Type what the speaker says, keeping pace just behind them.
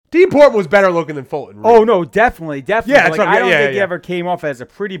Dean Portman was better looking than Fulton Reed. Oh no, definitely. Yeah, that's like, what I don't think he yeah. ever came off as a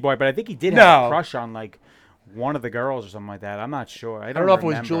pretty boy, but I think he did have a crush on like one of the girls or something like that. I'm not sure. I don't know if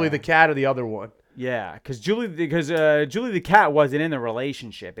remember. it was Julie the Cat or the other one. Yeah, because Julie the Cat wasn't in the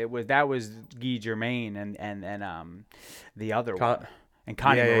relationship. That was Guy Germain and the other one. And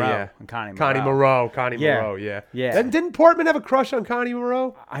Connie Moreau. Yeah. And Connie Moreau, yeah. Then didn't Portman have a crush on Connie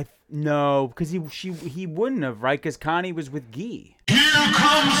Moreau? No, because he wouldn't have, right? Because Connie was with Guy. Here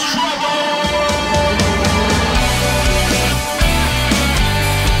comes trouble!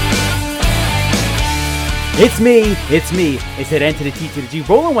 It's me. It's that N to the T to the G.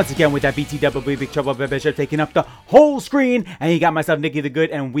 Rolling once again with that BTW Big Trouble Bishop taking up the whole screen. And you got myself, Nikki the Good,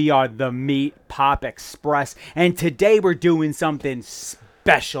 and we are the Meat Pop Express. And today we're doing something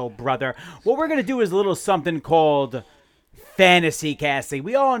special, brother. What we're going to do is a little something called fantasy casting.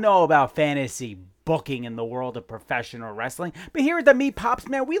 We all know about fantasy booking in the world of professional wrestling. But here at the Meat Pops,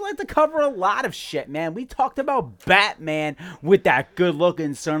 man, we like to cover a lot of shit, man. We talked about Batman with that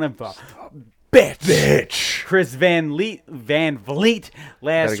good-looking son of a bitch. Chris Van Vliet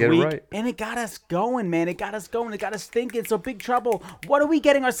last week. Right. And it got us going, man. It got us thinking. So, Big Trouble, what are we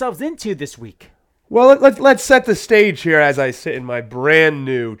getting ourselves into this week? Well, let's set the stage here as I sit in my brand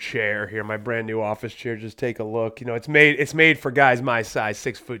new chair here, my brand new office chair. Just take a look. You know, it's made for guys my size,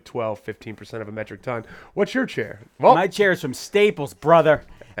 6'12", 15% of a metric ton. What's your chair? Well, my chair is from Staples, brother.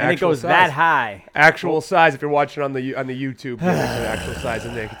 And it goes that high. Actual size, if you're watching on the YouTube, actual size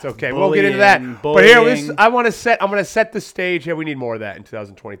of Nick. It's okay. We'll get into that. But here, I'm gonna set the stage. Yeah, we need more of that in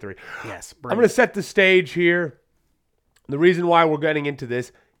 2023. Yes. I'm gonna set the stage here. The reason why we're getting into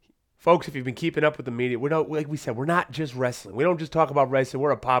this, folks, if you've been keeping up with the media, like we said, we're not just wrestling. We don't just talk about wrestling.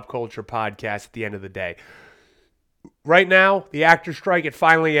 We're a pop culture podcast at the end of the day. Right now, the actor strike, it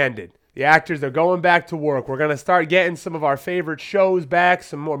finally ended. The actors, they're going back to work. We're going to start getting some of our favorite shows back.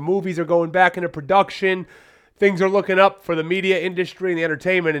 Some more movies are going back into production. Things are looking up for the media industry and the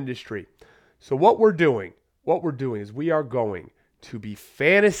entertainment industry. So what we're doing is we are going to be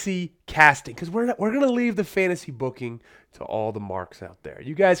fantasy casting, because we're going to leave the fantasy booking to all the marks out there.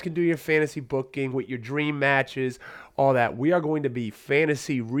 You guys can do your fantasy booking with your dream matches, all that. We are going to be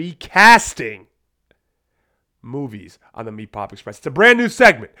fantasy recasting movies on the Meat Pop Express. It's a brand new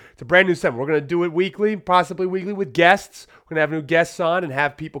segment. We're going to do it weekly, possibly weekly with guests. We're going to have new guests on and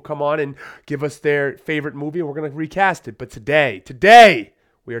have people come on and give us their favorite movie, and we're going to recast it. But today,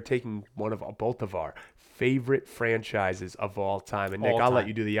 we are taking both of our favorite franchises of all time. And Nick, I'll let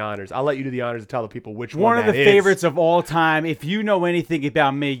you do the honors. I'll let you do the honors to tell the people which one of the favorites of all time. If you know anything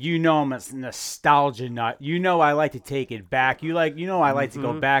about me, you know I'm a nostalgia nut. You know I like to take it back. I like to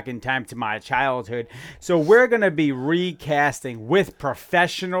go back in time to my childhood. So we're going to be recasting with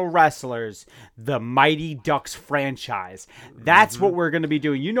professional wrestlers the Mighty Ducks franchise. That's what we're going to be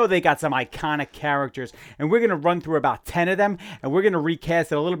doing. You know they got some iconic characters, and we're going to run through about 10 of them, and we're going to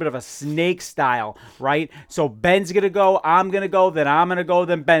recast it a little bit of a snake style, right? So Ben's going to go, I'm going to go, then I'm going to go,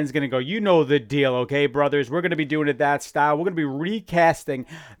 then Ben's going to go. You know the deal, okay, brothers? We're going to be doing it that style. We're going to be recasting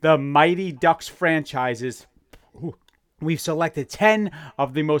the Mighty Ducks franchises. We've selected 10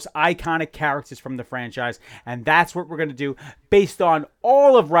 of the most iconic characters from the franchise, and that's what we're going to do based on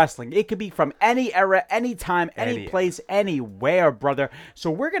all of wrestling. It could be from any era, any time, any place, anywhere, brother.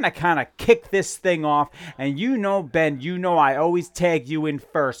 So we're going to kind of kick this thing off, and you know, Ben, I always tag you in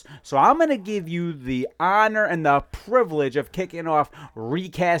first. So I'm going to give you the honor and the privilege of kicking off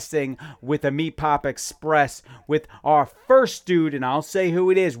recasting with the Meat Pop Express with our first dude, and I'll say who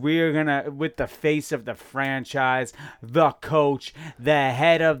it is. We're going to, with the face of the franchise, the coach, the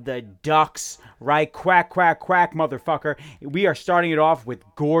head of the Ducks, right? Quack, quack, quack, motherfucker. We are starting it off with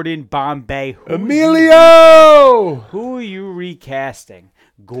Gordon Bombay. Emilio! Who are you recasting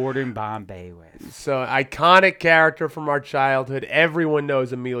Gordon Bombay with? So, iconic character from our childhood. Everyone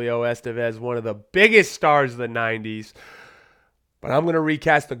knows Emilio Estevez, one of the biggest stars of the 90s. But I'm going to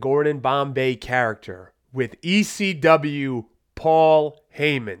recast the Gordon Bombay character with ECW Paul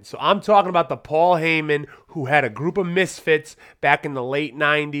Heyman. So I'm talking about the Paul Heyman who had a group of misfits back in the late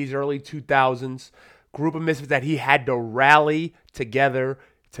 90s, early 2000s. Group of misfits that he had to rally together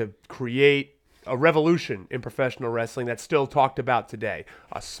to create a revolution in professional wrestling that's still talked about today.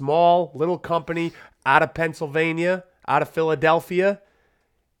 A small little company out of Pennsylvania, out of Philadelphia,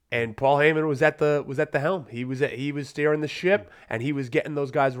 and Paul Heyman was at the helm. He was steering the ship, and he was getting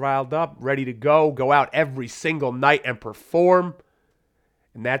those guys riled up, ready to go out every single night and perform.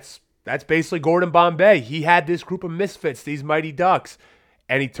 And that's basically Gordon Bombay. He had this group of misfits, these Mighty Ducks,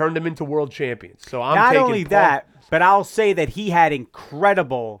 and he turned them into world champions. So I'm not taking only that, but I'll say that he had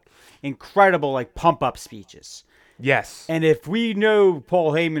incredible like pump up speeches. Yes. And if we know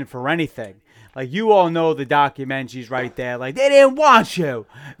Paul Heyman for anything, like you all know the documentaries right there, like they didn't want you.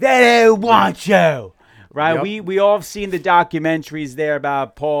 They didn't want you. Right? Yep. We all have seen the documentaries there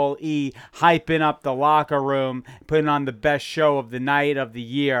about Paul E. hyping up the locker room, putting on the best show of the night of the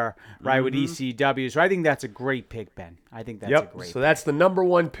year, right, with ECW. So I think that's a great pick, Ben. I think that's a great So pick. that's the number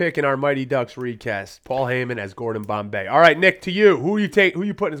one pick in our Mighty Ducks recast. Paul Heyman as Gordon Bombay. All right, Nick, to you. Who you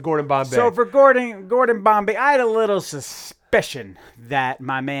putting as Gordon Bombay? So for Gordon Bombay, I had a little suspicion that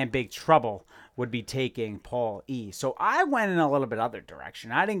my man Big Trouble would be taking Paul E. So I went in a little bit other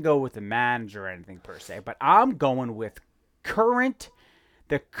direction. I didn't go with the manager or anything per se, but I'm going with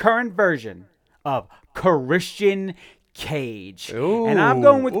the current version of Christian Cage. And I'm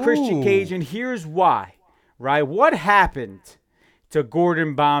going with Christian Cage, and here's why. Right? What happened to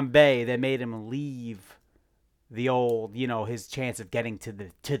Gordon Bombay that made him leave the old, his chance of getting to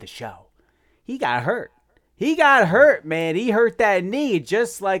the show? He got hurt. He got hurt, man. He hurt that knee,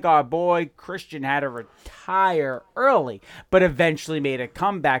 just like our boy Christian had to retire early, but eventually made a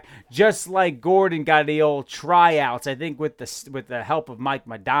comeback. Just like Gordon got the old tryouts, I think with the help of Mike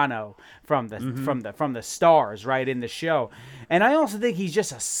Madonna from the Stars, right, in the show. And I also think he's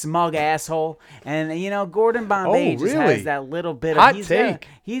just a smug asshole. And Gordon Bombay just has that little bit of hot take.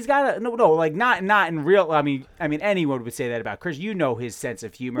 He's got a no, like not in real. I mean, anyone would say that about Chris. His sense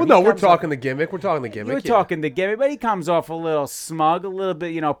of humor. Well, no, we're talking the gimmick. We're talking the gimmick. We're talking the gimmick, but he comes off a little smug, a little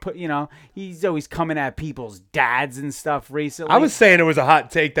bit, he's always coming at people's dads and stuff recently. I was saying it was a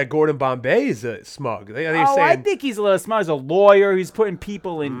hot take that Gordon Bombay is a smug. I think he's a little smug. He's a lawyer. He's putting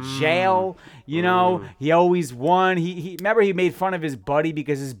people in jail. He always won. He remember he made fun of his buddy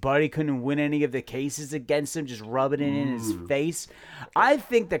because his buddy couldn't win any of the cases against him, just rubbing it in his face. I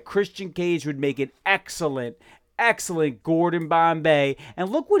think that Christian Cage would make an excellent Gordon Bombay. And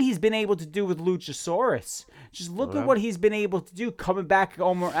look what he's been able to do with Luchasaurus. Just look at what he's been able to do, coming back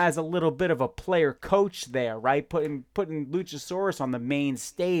almost as a little bit of a player coach there, right? Putting Luchasaurus on the main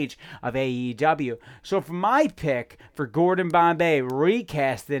stage of AEW. So for my pick for Gordon Bombay,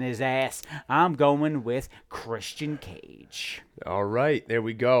 recasting his ass, I'm going with Christian Cage. All right, there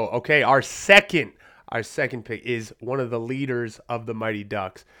we go. Okay, our second pick is one of the leaders of the Mighty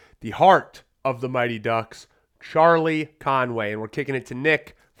Ducks, the heart of the Mighty Ducks, Charlie Conway. And we're kicking it to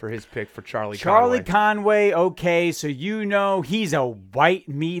Nick for his pick for Charlie Conway, okay, so he's a white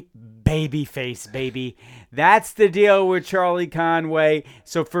meat baby face, baby. That's the deal with Charlie Conway.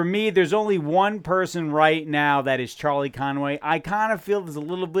 So for me, there's only one person right now that is Charlie Conway. I kind of feel there's a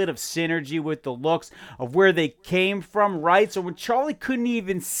little bit of synergy with the looks of where they came from, right? So when Charlie couldn't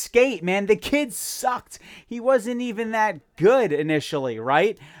even skate, man, the kid sucked. He wasn't even that good initially,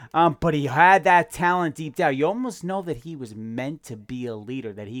 right? But he had that talent deep down. You almost know that he was meant to be a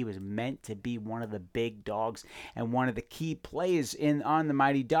leader, that he was meant to be one of the big dogs and one of the key players on the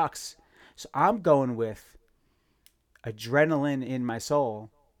Mighty Ducks. So I'm going with adrenaline in my soul.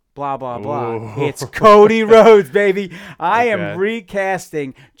 Blah, blah, blah. Ooh. It's Cody Rhodes, baby. I am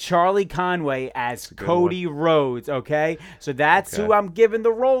recasting Charlie Conway as Cody Rhodes, okay? So that's who I'm giving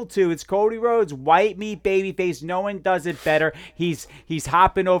the role to. It's Cody Rhodes, white meat babyface. No one does it better. He's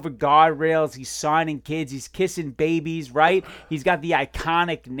hopping over guardrails. He's signing kids. He's kissing babies, right? He's got the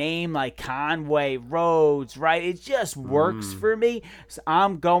iconic name like Conway Rhodes, right? It just works for me. So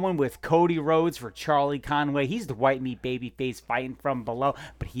I'm going with Cody Rhodes for Charlie Conway. He's the white meat babyface fighting from below,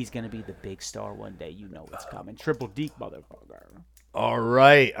 but he's going to be the big star one day. You know what's coming. Triple Deke, motherfucker. All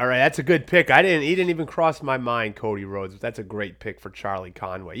right. That's a good pick. He didn't even cross my mind, Cody Rhodes. That's a great pick for Charlie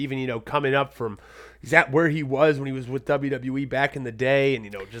Conway. Even, coming up from, is that where he was when he was with WWE back in the day?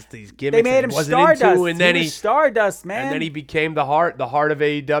 And, just these gimmicks they made him Stardust. And then he was Stardust, man. And then he became the heart of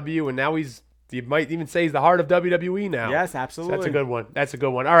AEW. And now you might even say he's the heart of WWE now. Yes, absolutely. So that's a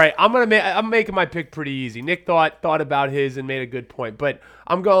good one. All right, I'm making my pick pretty easy. Nick thought about his and made a good point, but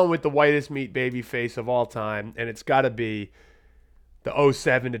I'm going with the whitest meat baby face of all time, and it's got to be the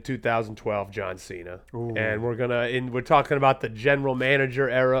 07 to 2012 John Cena. Ooh. And we're talking about the general manager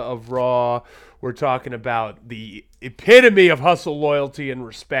era of Raw. We're talking about the epitome of hustle, loyalty, and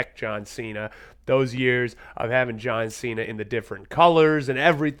respect, John Cena. Those years of having John Cena in the different colors and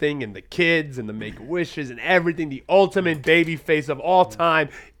everything, and the kids and the Make-A-Wishes and everything, the ultimate babyface of all time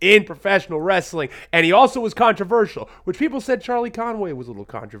in professional wrestling. And he also was controversial, which people said Charlie Conway was a little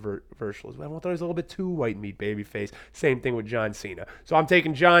controversial as well. I thought he was a little bit too white meat babyface. Same thing with John Cena. So I'm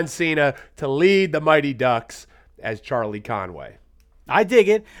taking John Cena to lead the Mighty Ducks as Charlie Conway. I dig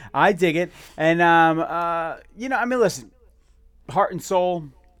it. And, listen, heart and soul,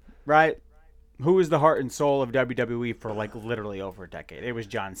 right? who was the heart and soul of WWE for like literally over a decade? It was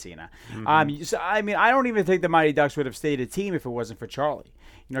John Cena. So, I mean, I don't even think the Mighty Ducks would have stayed a team if it wasn't for Charlie.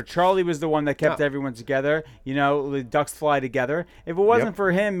 You know, Charlie was the one that kept everyone together. You know, the Ducks fly together. If it wasn't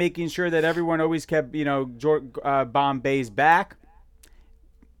for him making sure that everyone always kept, you know, Bombay's back,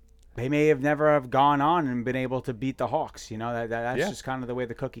 they may have never have gone on and been able to beat the Hawks. You know, that's just kind of the way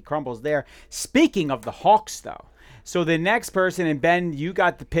the cookie crumbles there. Speaking of the Hawks, though, so the next person, and Ben, you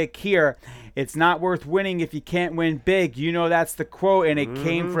got the pick here. It's not worth winning if you can't win big. You know that's the quote, and it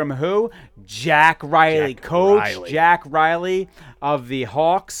came from who? Jack Riley. Jack Riley of the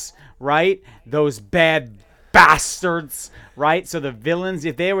Hawks, right? Those bad bastards, right? So the villains,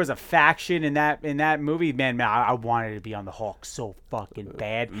 if there was a faction in that movie, man, I wanted to be on the Hawks so fucking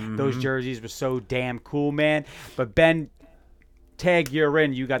bad. Those jerseys were so damn cool, man. But Ben, tag, you're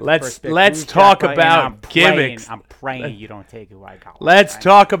in. You got the first pick. Let's talk about gimmicks. I'm praying you don't take it where I got. Let's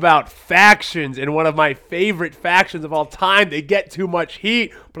talk about factions, and one of my favorite factions of all time. They get too much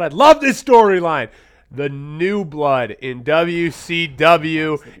heat, but I love this storyline. The New Blood in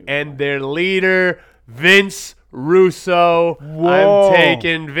WCW and their leader, Vince Russo. Whoa. I'm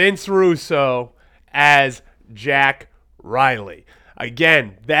taking Vince Russo as Jack Riley.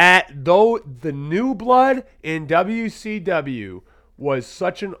 Again, the New Blood in WCW was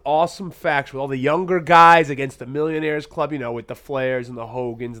such an awesome faction with all the younger guys against the Millionaires Club, you know, with the Flairs and the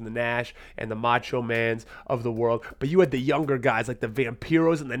Hogans and the Nash and the Macho Mans of the world. But you had the younger guys like the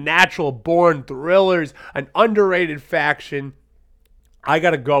Vampiros and the Natural Born Thrillers, an underrated faction. I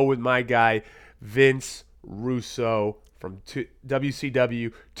got to go with my guy, Vince Russo from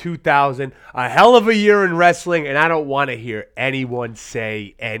WCW 2000. A hell of a year in wrestling, and I don't want to hear anyone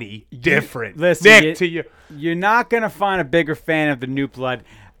say any different. Listen, Nick, you're not going to find a bigger fan of the New Blood.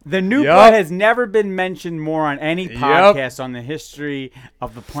 The New Blood has never been mentioned more on any podcast on the history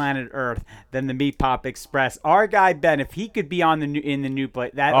of the planet Earth than the Meat Pop Express. Our guy Ben, if he could be on in the New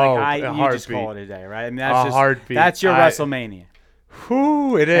Blood, you just call it a day, right? I mean, that's your WrestleMania.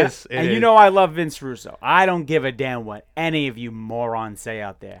 Whew, it is. And you know I love Vince Russo. I don't give a damn what any of you morons say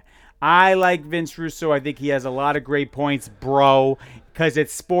out there. I like Vince Russo. I think he has a lot of great points, bro, because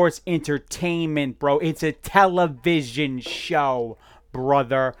it's sports entertainment, bro. It's a television show,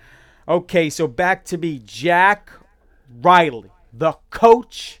 brother. Okay, so back to me. Jack Riley, the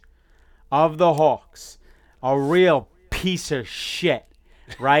coach of the Hawks. A real piece of shit.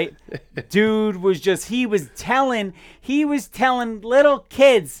 Right? Dude was he was telling little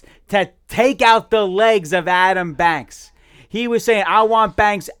kids to take out the legs of Adam Banks. He was saying, I want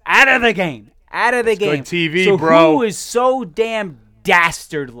Banks out of the game. Out of the game. Good TV, so bro. Who is so damn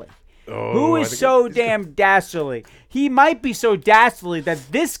dastardly? Dastardly? He might be so dastardly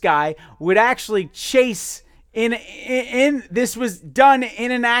that this guy would actually chase in this was done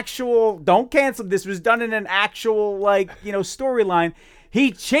in an actual, don't cancel, this was done in an actual storyline.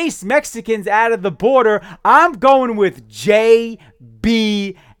 He chased Mexicans out of the border. I'm going with JBL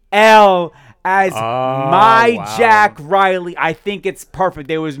as my Jack Riley. I think it's perfect.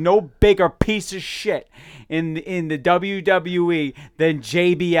 There was no bigger piece of shit in the WWE than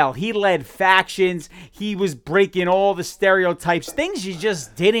JBL. He led factions. He was breaking all the stereotypes, things you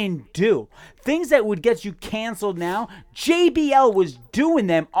just didn't do. Things that would get you canceled now, JBL was doing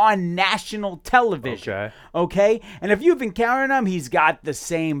them on national television. Okay? And if you've encountered him, he's got the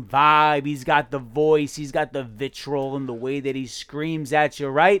same vibe. He's got the voice. He's got the vitriol and the way that he screams at you,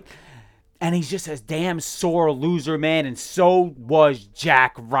 right? And he's just a damn sore loser, man. And so was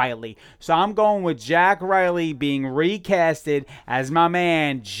Jack Riley. So I'm going with Jack Riley being recasted as my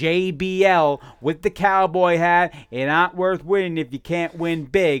man, JBL, with the cowboy hat. It not worth winning if you can't win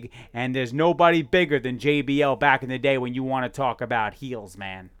big. And there's nobody bigger than JBL back in the day when you want to talk about heels,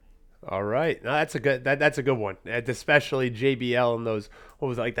 man. All right. No, that's a good one. Especially JBL and those, what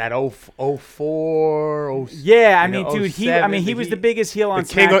was it, like that 04, yeah, I mean, dude, he was the biggest heel on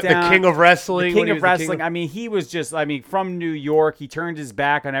SmackDown. The king of wrestling. The king of wrestling. I mean, he was just, from New York. He turned his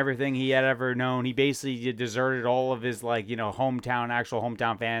back on everything he had ever known. He basically deserted all of his, actual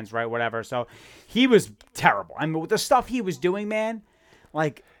hometown fans, right, whatever. So he was terrible. I mean, with the stuff he was doing, man,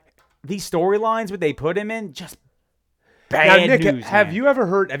 these storylines, what they put him in, just bad Nick, news, have you ever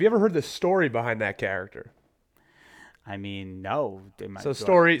heard the story behind that character? I mean, no.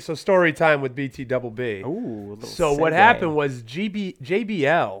 Story time with BT Double B. Ooh, so what happened was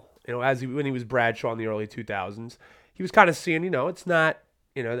JBL, when he was Bradshaw in the early 2000s, he was kind of seeing, it's not,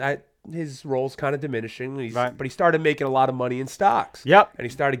 that his role's kind of diminishing. But he started making a lot of money in stocks. Yep. And he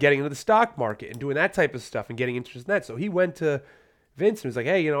started getting into the stock market and doing that type of stuff and getting interested in that. So he went to Vince and was like,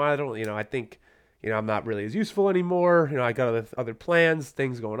 hey, I think, I'm not really as useful anymore. I got other plans,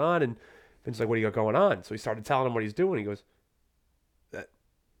 things going on. And Vince's like, what do you got going on? So he started telling him what he's doing. He goes,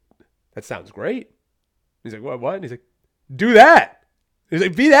 that sounds great. He's like, what? And he's like, do that. He's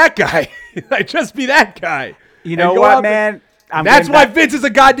like, be that guy. Like, just be that guy. You know what, man? That's why Vince is a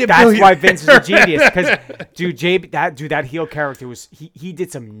goddamn That's billionaire. why Vince is a genius. Because, dude, that heel character was he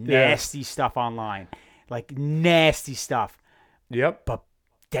did some nasty stuff online, like nasty stuff. Yep. But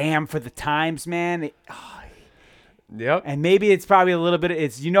damn, for the times, man. Yep. And maybe it's probably a little bit.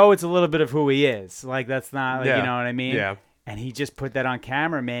 It's a little bit of who he is. Like that's not. Like, you know what I mean? Yeah. And he just put that on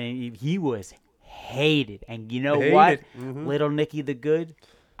camera, man. And he was hated. And you know Hated. what? Mm-hmm. Little Nicky the Good,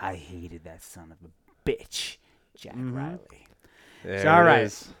 I hated that son of a bitch, Jack Riley. There all it right.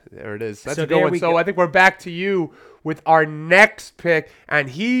 is. There it is. That's So a good there one. we So go. I think we're back to you with our next pick. And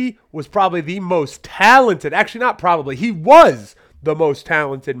he was probably the most talented. Actually, not probably. He was the most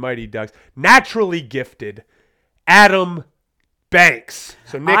talented Mighty Ducks. Naturally gifted. Adam Banks.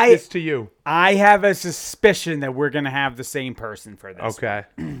 So, Nick, this to you. I have a suspicion that we're going to have the same person for this. Okay.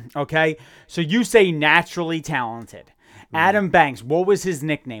 Okay? So you say naturally talented. Adam Banks, what was his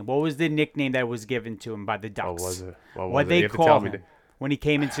nickname? What was the nickname that was given to him by the Ducks? What was it? What they called him when he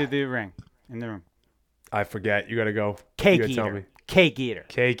came into the ring, in the room? I forget. You got to go. Cake You gotta tell eater. me. Cake eater.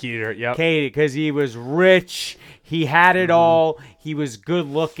 Cake eater. Yep. Cake, because he was rich. He had it all. He was good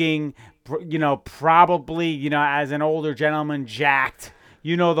looking. Probably, as an older gentleman, jacked.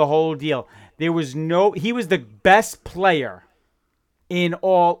 You know the whole deal. He was the best player in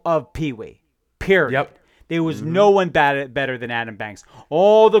all of Pee Wee. Period. Yep. There was no one better than Adam Banks.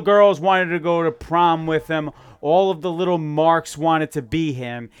 All the girls wanted to go to prom with him. All of the little marks wanted to be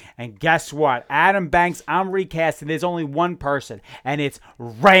him. And guess what? Adam Banks, I'm recasting. There's only one person, and it's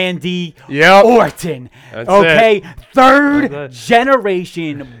Randy Orton. That's okay? it. Third That's it.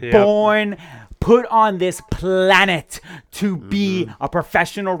 generation, Yep. born, put on this planet to be a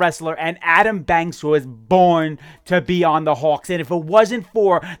professional wrestler, and Adam Banks was born to be on the Hawks. And if it wasn't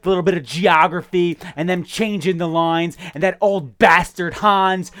for the little bit of geography and them changing the lines and that old bastard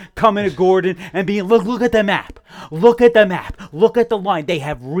Hans coming to Gordon and being, look at the map. Look at the map. Look at the line. They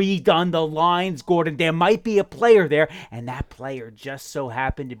have redone the lines, Gordon. There might be a player there, and that player just so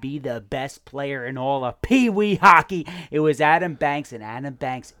happened to be the best player in all of Pee Wee hockey. It was Adam Banks, and Adam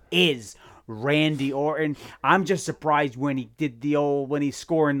Banks is Randy Orton. I'm just surprised when he did when he's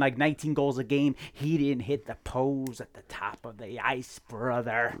scoring like 19 goals a game, he didn't hit the pose at the top of the ice,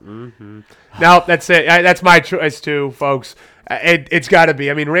 brother. No, that's it. That's my choice too, folks. It's got to be.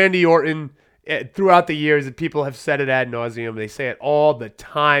 I mean, Randy Orton, throughout the years, and people have said it ad nauseum. They say it all the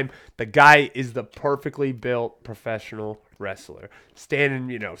time. The guy is the perfectly built professional wrestler. Standing,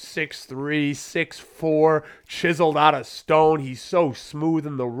 6'3", 6'4", chiseled out of stone. He's so smooth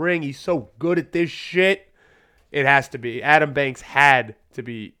in the ring. He's so good at this shit. It has to be. Adam Banks had to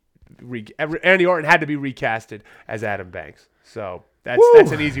be. Randy Orton had to be recasted as Adam Banks. So that's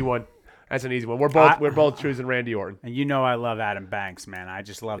an easy one. That's an easy one. We're both choosing Randy Orton. And I love Adam Banks, man. I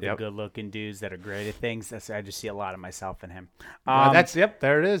just love the Yep. good-looking dudes that are great at things. I just see a lot of myself in him.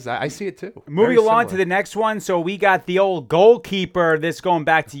 There it is. I see it too. Moving Very along to similar. the next one. So we got the old goalkeeper. This going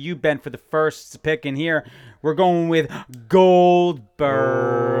back to you, Ben, for the first pick in here. We're going with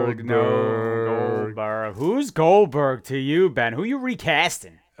Goldberg. No, Goldberg. Who's Goldberg to you, Ben? Who you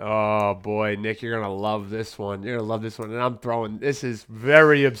recasting? Oh boy, Nick, you're gonna love this one. You're gonna love this one, and I'm throwing. This is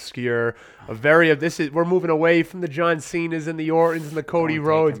very obscure. We're moving away from the John Cena's and the Ortons and the Cody Don't take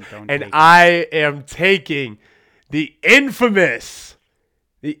Rhodes, him, don't and take him. I am taking the infamous,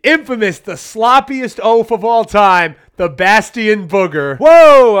 the sloppiest oaf of all time, the Bastion Booger.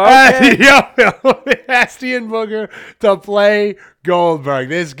 Whoa! Okay. Bastion Booger to play Goldberg.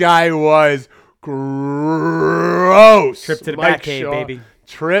 This guy was gross. Trip to the Mike Batcave, Shaw. baby.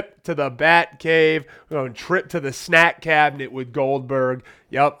 Trip to the Batcave. We're going trip to the snack cabinet with Goldberg.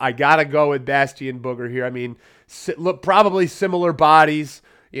 Yep, I got to go with Bastion Booger here. I mean, look, probably similar bodies.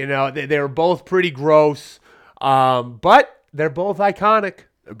 They were both pretty gross, but they're both iconic.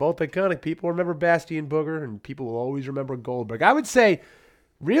 They're both iconic. People remember Bastion Booger, and people will always remember Goldberg. I would say,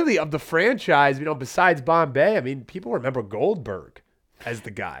 really, of the franchise, besides Bombay, I mean, people remember Goldberg as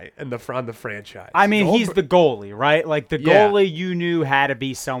the guy on the franchise. I mean, he's Goldberg- the goalie, right? Like the Yeah. goalie you knew had to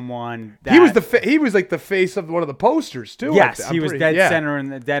be someone that He was he was like the face of one of the posters too. Yes, I'm he was pretty- dead yeah. center in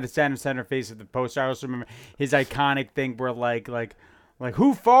the dead center face of the poster. I also remember his iconic thing where like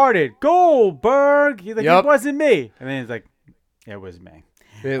who farted? Goldberg. He's like, Yep. it wasn't me. And then he's like, it was me.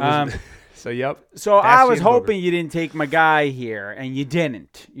 It was, so yep. So I was Bastion hoping Booger. you didn't take my guy here, and you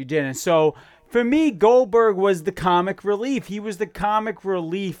didn't. You didn't. So For me, Goldberg was the comic relief. He was the comic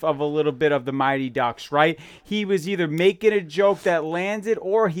relief of a little bit of the Mighty Ducks, right? He was either making a joke that landed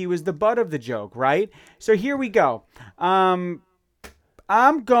or he was the butt of the joke, right? So here we go. I'm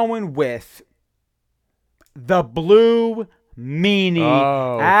going with the Blue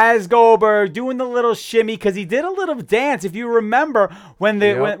Meanie as Goldberg doing the little shimmy because he did a little dance. If you remember when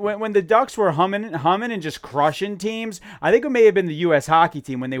the when the Ducks were humming and just crushing teams, I think it may have been the U.S. hockey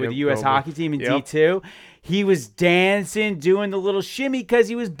team when they were the U.S. hockey team in D2. He was dancing, doing the little shimmy because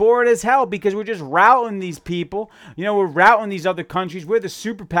he was bored as hell because we're just routing these people. You know, we're routing these other countries. We're the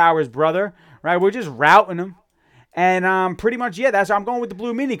superpowers, brother, right? We're just routing them. And pretty much, that's why I'm going with the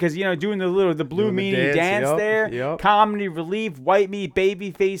Blue Meanie because, doing the Blue Meanie dance there. Comedy relief, white meat,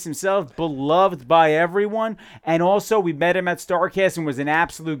 babyface himself, beloved by everyone. And also, we met him at StarCast and was an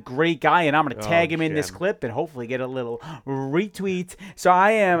absolute great guy. And I'm going to tag him in this clip and hopefully get a little retweet. So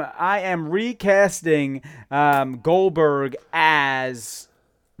I am recasting Goldberg as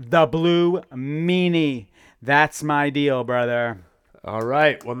the Blue Meanie. That's my deal, brother. All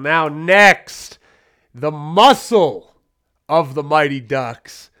right. Well, now next. The muscle of the Mighty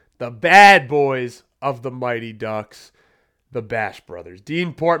Ducks, the bad boys of the Mighty Ducks, the Bash Brothers.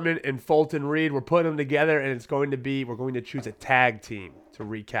 Dean Portman and Fulton Reed, we're putting them together, and we're going to choose a tag team to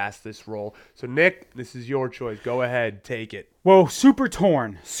recast this role. So, Nick, this is your choice. Go ahead, take it. Well, super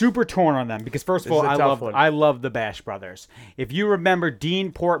torn on them because first of all, I love the Bash Brothers. If you remember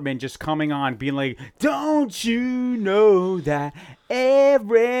Dean Portman just coming on, being like, "Don't you know that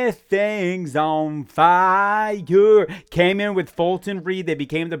everything's on fire?" Came in with Fulton Reed. They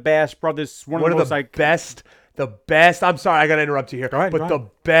became the Bash Brothers. One of the best. I'm sorry, I gotta interrupt you here. Go ahead. The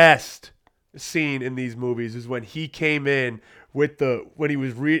best scene in these movies is when he came in when he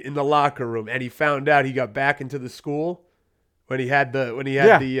was in the locker room and he found out he got back into the school. When he had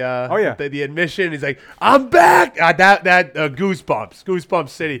the admission, he's like, "I'm back!" Goosebumps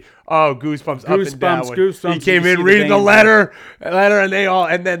City. Oh, Goosebumps up and down. Goosebumps. He came in reading the letter,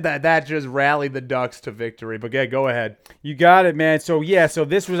 and then that just rallied the Ducks to victory. But yeah, go ahead. You got it, man. So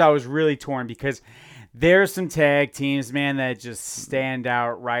I was really torn because there's some tag teams, man, that just stand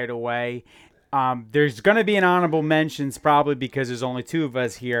out right away. There's gonna be an honorable mentions probably because there's only two of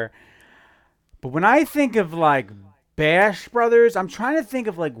us here. But when I think of Bash Brothers, I'm trying to think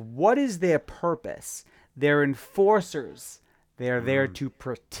of what is their purpose? They're enforcers. They're there to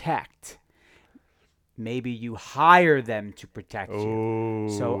protect. Maybe you hire them to protect you.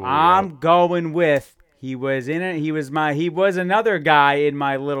 So I'm going with he was another guy in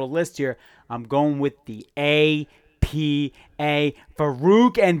my little list here. I'm going with the APA,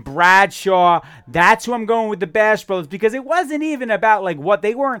 Farouk and Bradshaw. That's who I'm going with, the Bash Brothers, because it wasn't even about what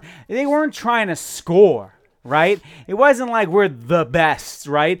they weren't trying to score. Right? It wasn't like we're the best,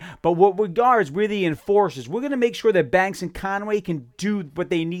 right? But what we are is we're the enforcers. We're going to make sure that Banks and Conway can do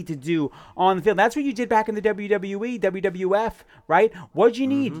what they need to do on the field. That's what you did back in the WWE, WWF, right? What'd you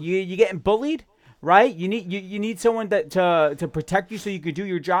need? You getting bullied? Right? You need someone to protect you so you could do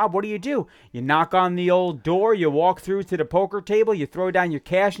your job. What do? You knock on the old door, you walk through to the poker table, you throw down your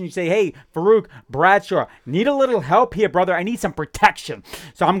cash, and you say, "Hey, Farouk, Bradshaw, need a little help here, brother. I need some protection."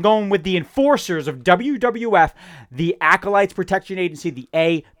 So I'm going with the enforcers of WWF, the Acolytes Protection Agency, the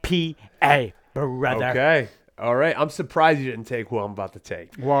APA, brother. Okay. All right. I'm surprised you didn't take who I'm about to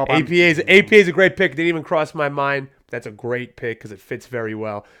take. Well, APA is a great pick. Didn't even cross my mind. That's a great pick because it fits very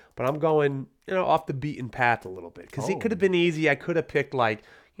well. But I'm going, off the beaten path a little bit because it could have been easy. I could have picked the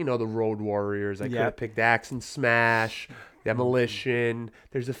Road Warriors. I could have picked Axe and Smash, Demolition.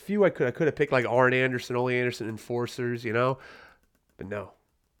 There's a few I could have picked Arn Anderson, Ole Anderson, Enforcers, But no,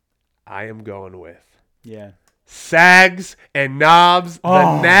 I am going with Sags and Knobs,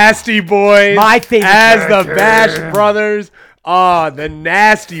 the Nasty Boys, my favorite as the Bash Brothers. The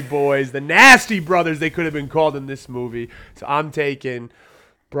Nasty Boys, the Nasty Brothers, they could have been called in this movie. So I'm taking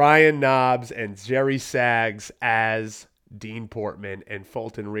Brian Knobs and Jerry Sags as Dean Portman and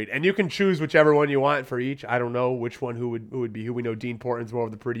Fulton Reed. And you can choose whichever one you want for each. I don't know which one who would be who. We know Dean Portman's more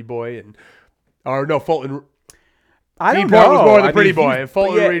of the pretty boy Fulton. Dean Portman was more of the pretty boy, and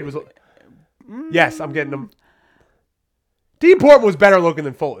Fulton Reed was. Yes, I'm getting them. Dean Portman was better looking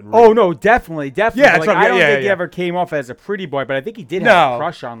than Fulton Reed. Oh no, definitely. Yeah, I don't think he yeah. ever came off as a pretty boy, but I think he did have a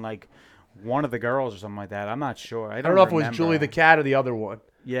crush on one of the girls or something like that. I'm not sure. I don't know if it was Julie the Cat or the other one.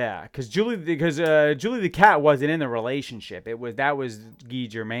 Yeah, because Julie the Cat wasn't in the relationship. That was Guy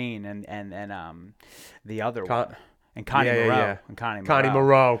Germain and the other one. And Connie Moreau. Yeah. And Connie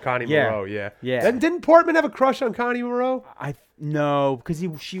Moreau. Yeah. Then didn't Portman have a crush on Connie Moreau? No, because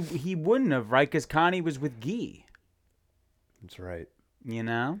he wouldn't have, right? Because Connie was with Guy. That's right. You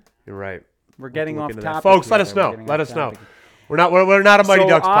know? You're right. We're getting Look off into that. topic. Folks, here, let us though. We're know. getting Let off us know. topic. We're not a Mighty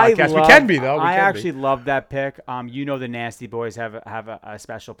Ducks podcast. We can be though. I actually love that pick. You know the Nasty Boys have a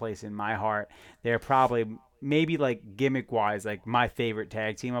special place in my heart. They're probably maybe like gimmick wise like my favorite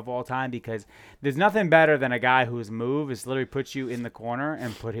tag team of all time because there's nothing better than a guy whose move is literally put you in the corner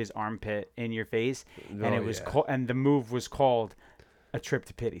and put his armpit in your face, and it was and the move was called a trip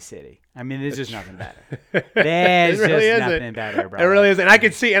to Pity City. I mean, there's just nothing better. There's really just isn't. nothing better, bro. It really is, and I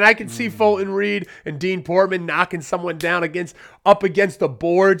can see Fulton Reed and Dean Portman knocking someone down up against the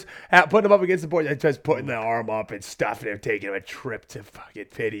boards, putting them up against the boards, and just putting the arm up and stuff, and they're taking a trip to fucking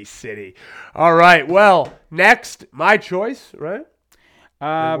Pity City. All right, well, next, my choice, right?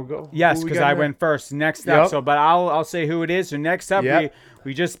 Yes, because I went first. Next up, but I'll say who it is. So next up,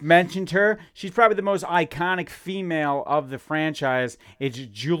 we just mentioned her. She's probably the most iconic female of the franchise. It's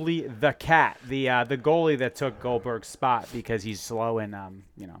Julie the Cat, the goalie that took Goldberg's spot because he's slow and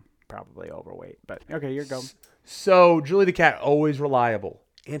probably overweight. But okay, you're going. So Julie the Cat, always reliable,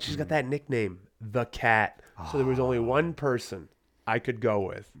 and she's got that nickname, the Cat. So there was only one person I could go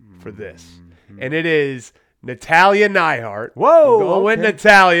with for this, and it is Natalya Neidhart. Whoa, going with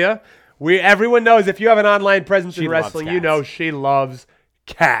Natalya. Everyone knows if you have an online presence in wrestling, you know she loves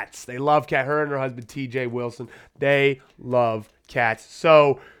cats. They love cat. Her and her husband T.J. Wilson, they love cats.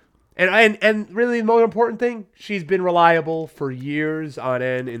 So, and really the most important thing, she's been reliable for years on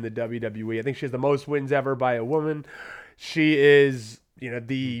end in the WWE. I think she has the most wins ever by a woman. She is,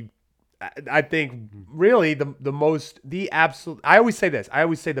 I think really the absolute. I always say this. I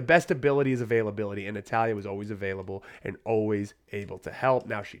always say the best ability is availability, and Natalya was always available and always able to help.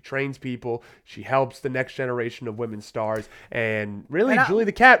 Now she trains people. She helps the next generation of women stars, and really, Julie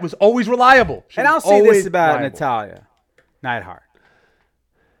the Cat was always reliable. And I'll say this about Natalya Neidhart.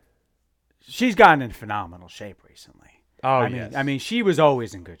 She's gotten in phenomenal shape recently. I mean, she was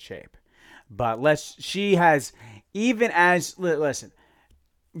always in good shape, but she has even as listen.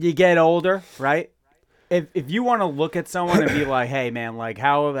 You get older, right? If you want to look at someone and be like, hey, man, like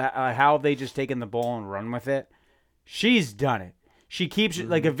how have they just taken the ball and run with it? She's done it. She keeps it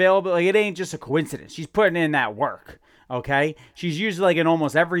like available. Like it ain't just a coincidence. She's putting in that work, okay? She's usually like in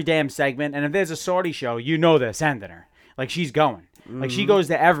almost every damn segment. And if there's a Saudi show, you know they're sending her. Like she's going. Like she goes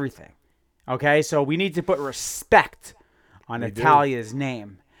to everything, okay? So we need to put respect on Natalya's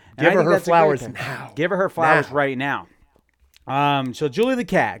name. Give her flowers now. Give her flowers right now. So Julie the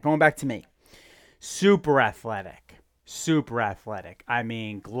Cat, going back to me, super athletic. I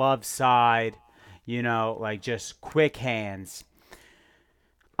mean, glove side, like just quick hands.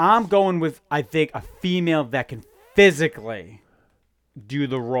 I'm going with, I think, a female that can physically do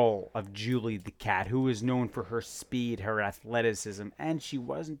the role of Julie the Cat, who is known for her speed, her athleticism, and she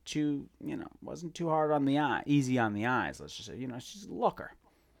wasn't too hard on the eye, easy on the eyes. Let's just say, she's a looker.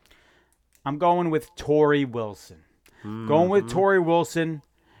 I'm going with Tori Wilson. Going with Tori Wilson.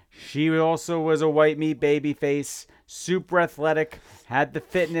 She also was a white meat baby face, super athletic, had the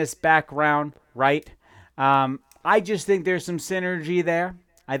fitness background, right? I just think there's some synergy there.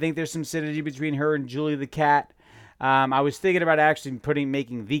 I think there's some synergy between her and Julie the Cat. I was thinking about actually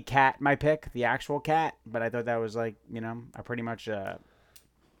making the Cat my pick, the actual cat, but I thought that was like, a pretty much, I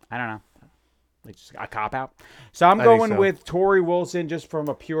don't know. Like just a cop-out. So I'm going with Tori Wilson just from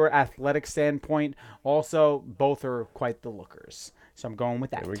a pure athletic standpoint. Also, both are quite the lookers. So I'm going with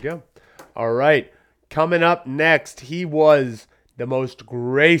that. There we go. All right. Coming up next, he was the most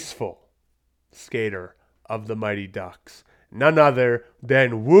graceful skater of the Mighty Ducks. None other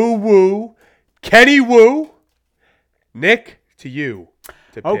than Woo Woo, Kenny Wu. Nick, to you.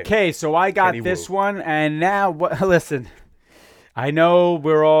 Okay, so I got Kenny this one, and now, listen, I know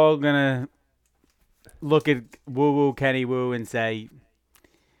we're all going to look at Woo Woo, Kenny Wu, and say,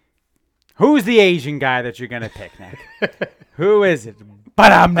 who's the Asian guy that you're going to pick, Nick? Who is it?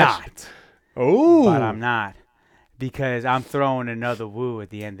 But I'm not. Oh. But I'm not. Because I'm throwing another woo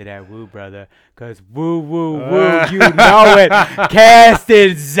at the end of that woo, brother. Because woo, woo, woo, you know it.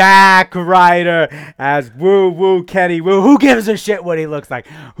 Casted Zack Ryder as Woo Woo Kenny Wu. Who gives a shit what he looks like?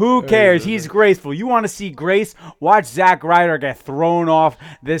 Who cares? He's graceful. You want to see grace? Watch Zack Ryder get thrown off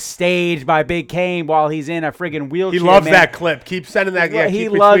the stage by Big Kane while he's in a friggin' wheelchair. He loves that clip. Keep sending that. Yeah, he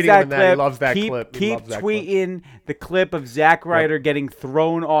loves that clip. He loves that clip. Keep tweeting the clip of Zack Ryder getting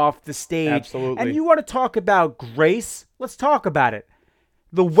thrown off the stage. Absolutely. And you want to talk about grace? Let's talk about it.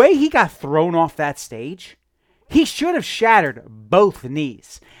 The way he got thrown off that stage, he should have shattered both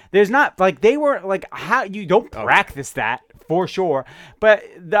knees. There's not, like, they were, like, how, you don't practice that for sure. But,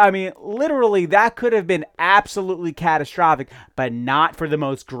 I mean, literally, that could have been absolutely catastrophic, but not for the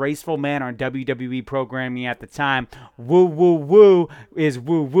most graceful man on WWE programming at the time. Woo, woo, woo is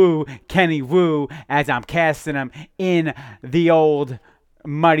woo, woo, Kenny Woo, as I'm casting him in the old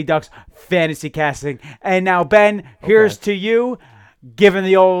Mighty Ducks fantasy casting. And now, Ben, here's to you. I'm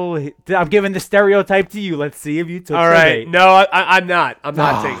giving the stereotype to you. Let's see if you took All the right. bait. No, I'm not. I'm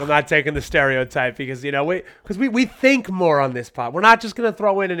not taking the stereotype because we think more on this pod. We're not just gonna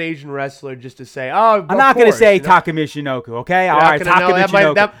throw in an Asian wrestler just to say, oh. I'm not gonna say Takumi Shinoku. Okay. All right. Takumi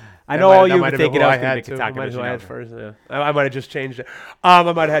Shinoku. I know all you were thinking. I was gonna pick Takumi Shinoku first. Yeah. I might have just changed it. I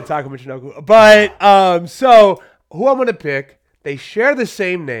might have had Takumi Shinoku. But so who I'm gonna pick? They share the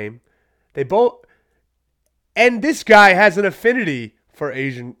same name. They both. And this guy has an affinity for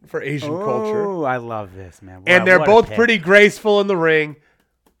Asian culture. Oh, I love this, man. And they're both pretty graceful in the ring.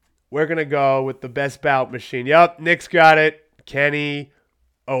 We're going to go with the best bout machine. Yup, Nick's got it. Kenny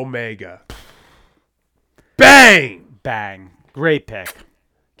Omega. Bang! Bang. Great pick.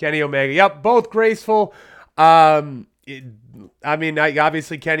 Kenny Omega. Yep, both graceful. Obviously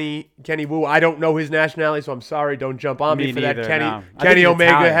Kenny Wu. I don't know his nationality, so I'm sorry. Don't jump on me for that. Kenny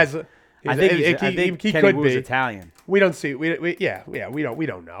Omega Italian. has. I think he Kenny could Wu's be Italian. We don't see. We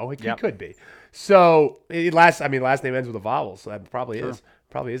don't know. He could be. So last name ends with a vowel, so that probably is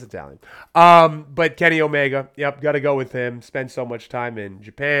Italian. But Kenny Omega. Yep, got to go with him. Spent so much time in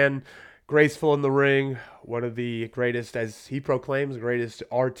Japan. Graceful in the ring. One of the greatest, as he proclaims, greatest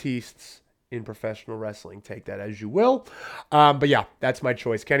artistes in professional wrestling. Take that as you will. But yeah, that's my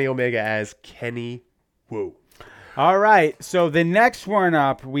choice. Kenny Omega as Kenny Wu. All right, so the next one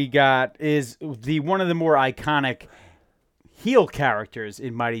up we got is one of the more iconic heel characters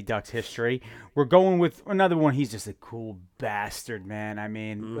in Mighty Ducks history. We're going with another one. He's just a cool bastard, man. I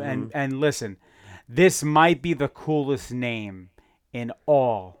mean, and listen, this might be the coolest name in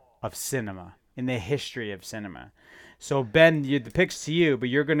all of cinema, in the history of cinema. So Ben, the pick's to you, but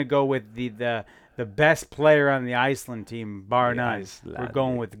you're going to go with the best player on the Iceland team, bar none. We're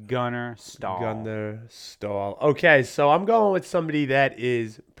going with Gunnar Stahl. Gunnar Stahl. Okay, so I'm going with somebody that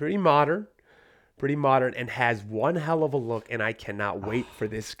is pretty modern, and has one hell of a look, and I cannot wait for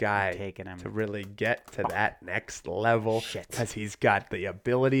this guy to really get to that next level. Because he's got the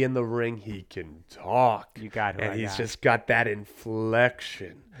ability in the ring. He can talk. You got it. And he's just got that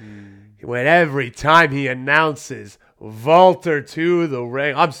inflection. When every time he announces Walter to the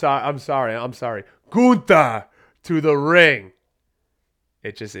ring. I'm sorry. Gunther to the ring.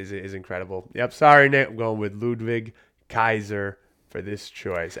 It just is incredible. Yep, sorry, Nick. I'm going with Ludwig Kaiser for this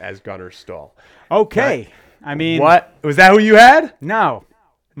choice as Gunnar Stahl. Okay. I mean... What? Was that who you had? No.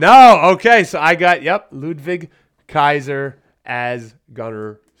 Okay, so I got, Ludwig Kaiser as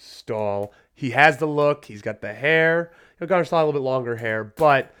Gunnar Stahl. He has the look. He's got the hair. Gunnar Stahl a little bit longer hair,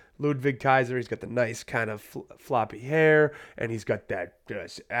 but... Ludwig Kaiser, he's got the nice kind of floppy hair, and he's got that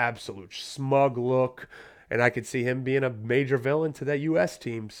absolute smug look, and I could see him being a major villain to that U.S.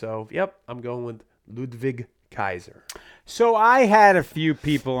 team. So, yep, I'm going with Ludwig Kaiser. So I had a few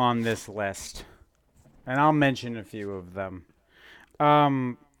people on this list, and I'll mention a few of them.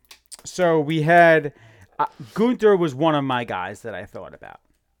 So we had Gunther was one of my guys that I thought about,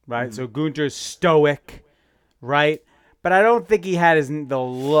 right? So Gunther's stoic, right? But I don't think he had the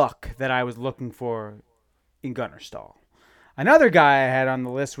look that I was looking for in Gunnar Stahl. Another guy I had on the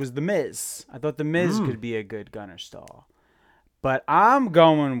list was The Miz. I thought The Miz could be a good Gunnar Stahl. But I'm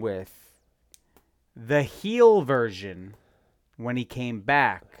going with the heel version when he came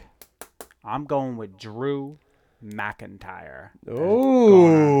back. I'm going with Drew McIntyre.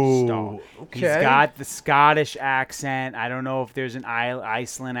 Oh, okay. He's got the Scottish accent. I don't know if there's an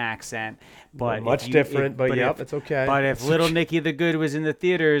Iceland accent, but much different. But yep, it's okay. But if Little Nicky the Good was in the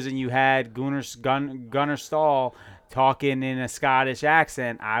theaters and you had Gunnar Stahl talking in a Scottish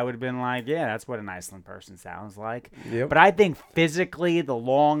accent, I would have been like, yeah, that's what an Iceland person sounds like. Yep. But I think physically, the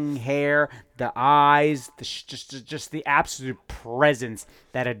long hair, the eyes, just the absolute presence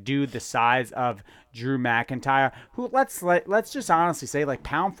that a dude the size of Drew McIntyre, who let's just honestly say, like,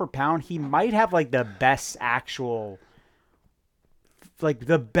 pound for pound, he might have like the best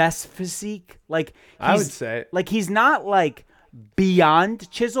the best physique. Like, I would say, like, he's not like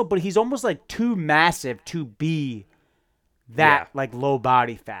beyond chisel, but he's almost like too massive to be that like low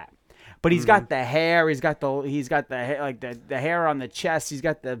body fat. But he's got the hair. He's got the hair, like the hair on the chest. He's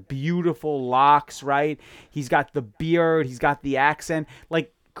got the beautiful locks, right? He's got the beard. He's got the accent.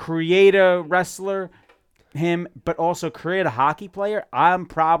 Like, create a wrestler, him, but also create a hockey player. I'm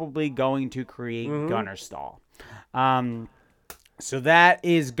probably going to create Gunnar Stahl. So that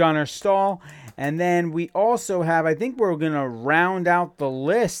is Gunnar Stahl. And then we also have, I think we're going to round out the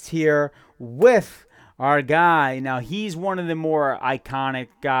list here with our guy. Now, he's one of the more iconic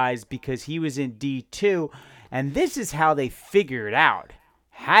guys because he was in D2. And this is how they figured out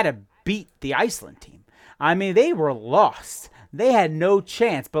how to beat the Iceland team. I mean, they were lost. They had no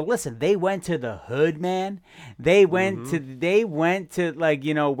chance. But listen, they went to the hood, man. They went to like,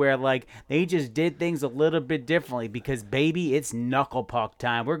 you know, where like they just did things a little bit differently because, baby, it's knuckle puck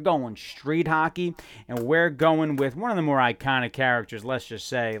time. We're going street hockey, and we're going with one of the more iconic characters, let's just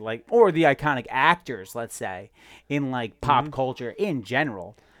say, like, or the iconic actors, let's say, in like pop culture in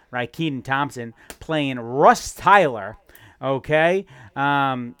general, right? Kenan Thompson playing Russ Tyler. Okay,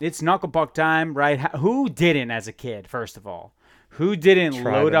 it's knuckle puck time, right? Who didn't as a kid, first of all? Who didn't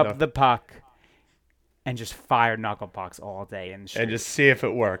load up the puck and just fire knuckle pucks all day in the street? And just see if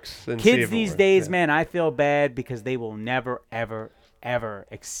it works. Kids these days, man, I feel bad because they will never, ever, ever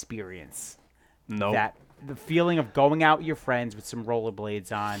experience that. The feeling of going out with your friends with some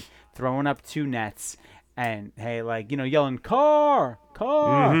rollerblades on, throwing up 2 nets, and, hey, like, you know, yelling, car,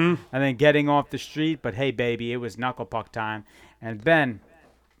 and then getting off the street. But, hey, baby, it was knuckle puck time. And, Ben,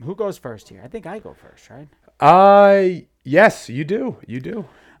 who goes first here? I think I go first, right? Yes, you do. You do.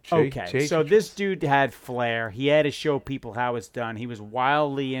 Okay, so this dude had flair. He had to show people how it's done. He was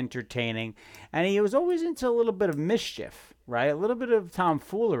wildly entertaining, and he was always into a little bit of mischief, right? A little bit of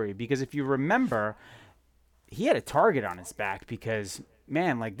tomfoolery, because if you remember, he had a target on his back because,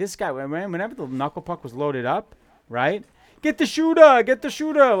 man, like this guy, whenever the knuckle puck was loaded up, right? Get the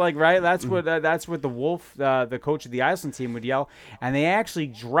shooter, like, right? That's what the Wolf, the coach of the Iceland team, would yell. And they actually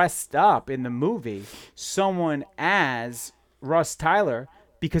dressed up in the movie someone as Russ Tyler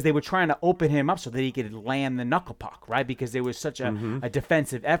because they were trying to open him up so that he could land the knuckle puck, right? Because there was such a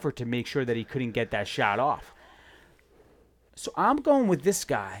defensive effort to make sure that he couldn't get that shot off. So I'm going with this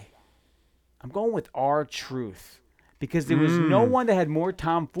guy. I'm going with R-Truth. Because there was no one that had more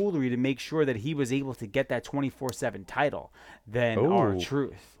tomfoolery to make sure that he was able to get that 24/7 title than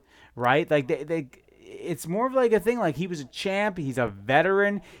R-Truth, right? Like it's more of like a thing. Like he was a champ. He's a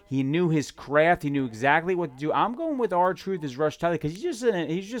veteran. He knew his craft. He knew exactly what to do. I'm going with R-Truth as Russ Tyler because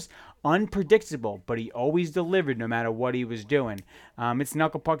he's just unpredictable, but he always delivered no matter what he was doing. It's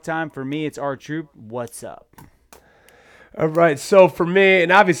knuckle puck time for me. It's R-Truth. What's up? All right, so for me,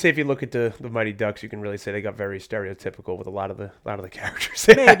 and obviously, if you look at the Mighty Ducks, you can really say they got very stereotypical with a lot of the characters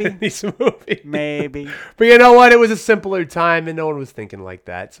they had in these movies. Maybe. But you know what? It was a simpler time, and no one was thinking like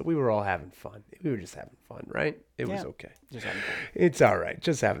that. So we were all having fun. We were just having fun, right? It was okay. Just having fun. It's all right,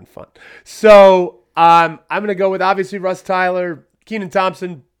 just having fun. So I'm gonna go with obviously Russ Tyler, Kenan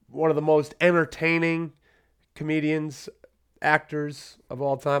Thompson, one of the most entertaining comedians, actors of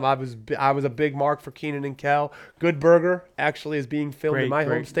all time. I was a big mark for Kenan and Kel. Good Burger actually is being filmed in my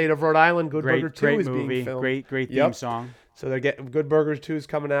home state of Rhode Island. Good Burger 2 is being filmed. Great theme song. So they're getting Good Burgers 2 is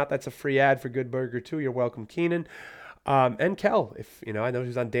coming out. That's a free ad for Good Burger 2. You're welcome, Kenan. And Kel, if you know, I know she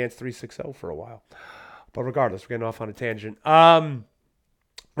was on Dance 360 for a while. But regardless, we're getting off on a tangent.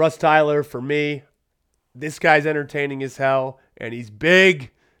 Russ Tyler, for me, this guy's entertaining as hell, and he's big.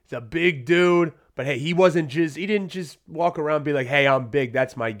 He's a big dude. But hey, he didn't just walk around and be like, hey, I'm big,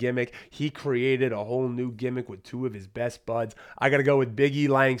 that's my gimmick. He created a whole new gimmick with 2 of his best buds. I got to go with Biggie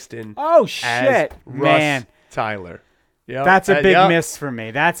Langston. Oh, shit, Russ Tyler. Yep. That's a big miss for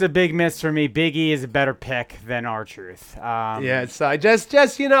me. Biggie is a better pick than R-Truth. Yeah, so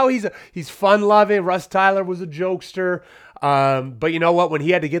just you know, he's fun-loving. Russ Tyler was a jokester. But you know what? When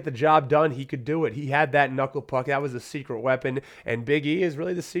he had to get the job done, he could do it. He had that knuckle puck. That was a secret weapon. And Big E is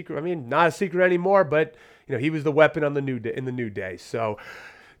really the secret. I mean, not a secret anymore, but you know, he was the weapon on the New Day. So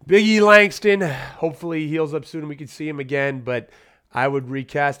Big E Langston, hopefully he heals up soon and we can see him again. But I would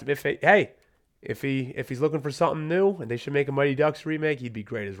recast him if he's looking for something new and they should make a Mighty Ducks remake, he'd be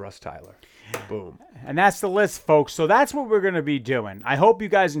great as Russ Tyler. Boom. And that's the list, folks. So that's what we're going to be doing. I hope you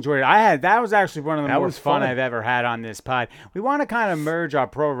guys enjoyed it. That was actually one of the more fun I've ever had on this pod. We want to kind of merge our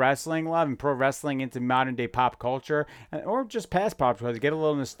pro wrestling love and pro wrestling into modern day pop culture, or just past pop culture, get a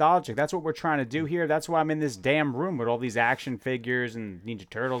little nostalgic. That's what we're trying to do here. That's why I'm in this damn room with all these action figures and Ninja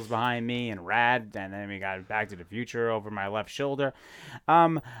Turtles behind me and Rad, and then we got Back to the Future over my left shoulder.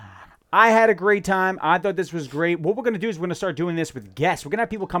 I had a great time. I thought this was great. What we're going to do is we're going to start doing this with guests. We're going to have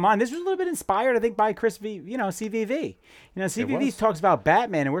people come on. This was a little bit inspired, I think, by CVV. CVV talks about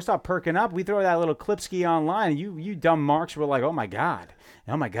Batman, and we're start perking up. We throw that little Klipsky online, and you dumb marks were like, oh, my God.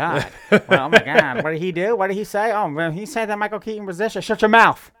 Well, oh, my God. What did he do? What did he say? Oh, well, he said that Michael Keaton was this. Shut your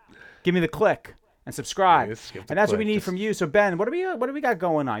mouth. Give me the click. And subscribe. And that's what we need from you. So, Ben, what do we got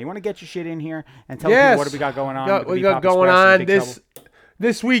going on? You want to get your shit in here and tell people what do we got going on? We got going on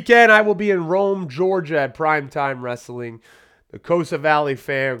This weekend, I will be in Rome, Georgia at Primetime Wrestling, the Cosa Valley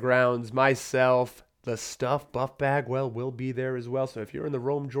Fairgrounds. Myself, the Stuff, Buff Bagwell will be there as well. So if you're in the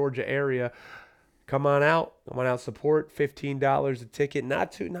Rome, Georgia area, come on out. Come on out, support. $15 a ticket.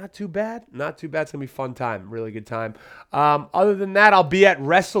 Not too bad. Not too bad. It's going to be a fun time. Really good time. Other than that, I'll be at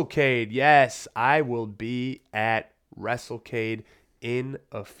WrestleCade. Yes, I will be at WrestleCade in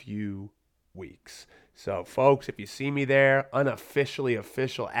a few weeks. So, folks, if you see me there, unofficially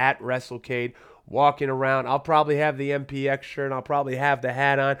official at WrestleCade, walking around, I'll probably have the MPX shirt, and I'll probably have the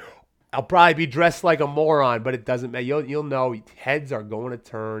hat on. I'll probably be dressed like a moron, but it doesn't matter. You'll know heads are going to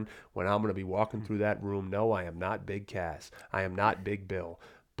turn when I'm going to be walking through that room. No, I am not Big Cass. I am not Big Bill.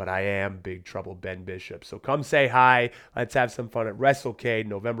 But I am Big Trouble Ben Bishop. So come say hi. Let's have some fun at WrestleCade,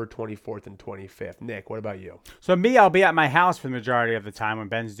 November 24th and 25th. Nick, what about you? So me, I'll be at my house for the majority of the time when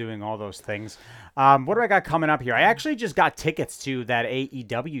Ben's doing all those things. What do I got coming up here? I actually just got tickets to that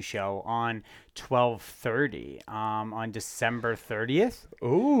AEW show on 12/30 on December 30th.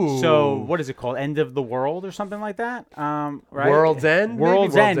 Ooh. So what is it called? End of the World or something like that? Right? World's End?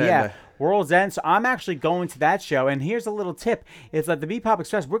 World's Maybe? End, yeah. World's End. So I'm actually going to that show. And here's a little tip. It's like the Bebop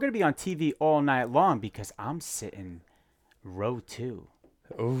Express. We're going to be on TV all night long because I'm sitting row 2.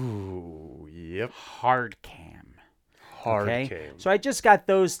 Ooh, yep. Hard cam. Hard Okay, cam. so I just got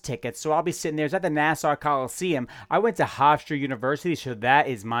those tickets, so I'll be sitting there. It's at the Nassau Coliseum. I went to Hofstra University, so that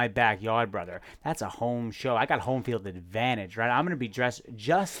is my backyard, brother. That's a home show. I got home field advantage, right? I'm going to be dressed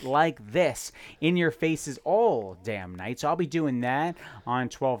just like this, in your faces all damn night. So I'll be doing that on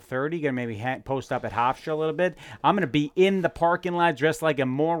 12:30. Going to maybe post up at Hofstra a little bit. I'm going to be in the parking lot dressed like a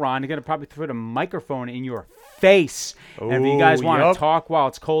moron. I'm going to probably throw the microphone in your face. And if you guys want to talk while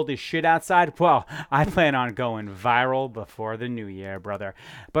it's cold as shit outside, well, I plan on going viral before the new year, brother.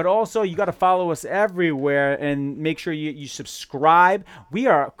 But also, you got to follow us everywhere and make sure you subscribe. We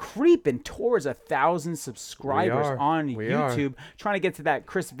are creeping towards 1,000 subscribers on YouTube, trying to get to that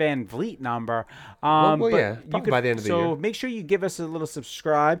Chris Van Vliet number. Yeah, by the end of the year. So make sure you give us a little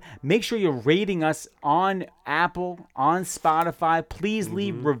subscribe. Make sure you're rating us on Apple, on Spotify. Please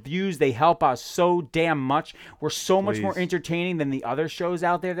leave reviews. They help us so damn much. We're so much more entertaining than the other shows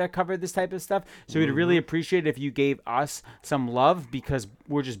out there that cover this type of stuff. So we'd really appreciate it if you gave us some love because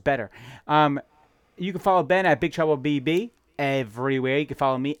we're just better. You can follow Ben at Big Trouble BB everywhere. You can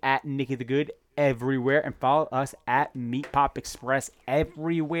follow me at Nicky the Good everywhere, and follow us at Meat Pop Express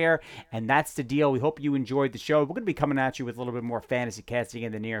everywhere. And that's the deal. We hope you enjoyed the show. We're going to be coming at you with a little bit more fantasy casting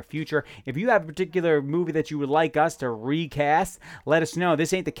in the near future. If you have a particular movie that you would like us to recast, let us know.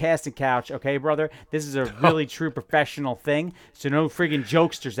 This ain't the casting couch, okay, brother? This is a really true professional thing. So no friggin'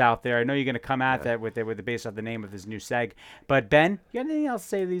 jokesters out there. I know you're going to come at that with the base of the name of this new seg. But Ben, you got anything else to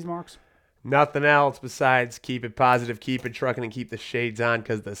say to these marks? Nothing else besides keep it positive, keep it trucking, and keep the shades on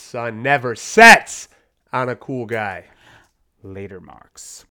because the sun never sets on a cool guy. Later, marks.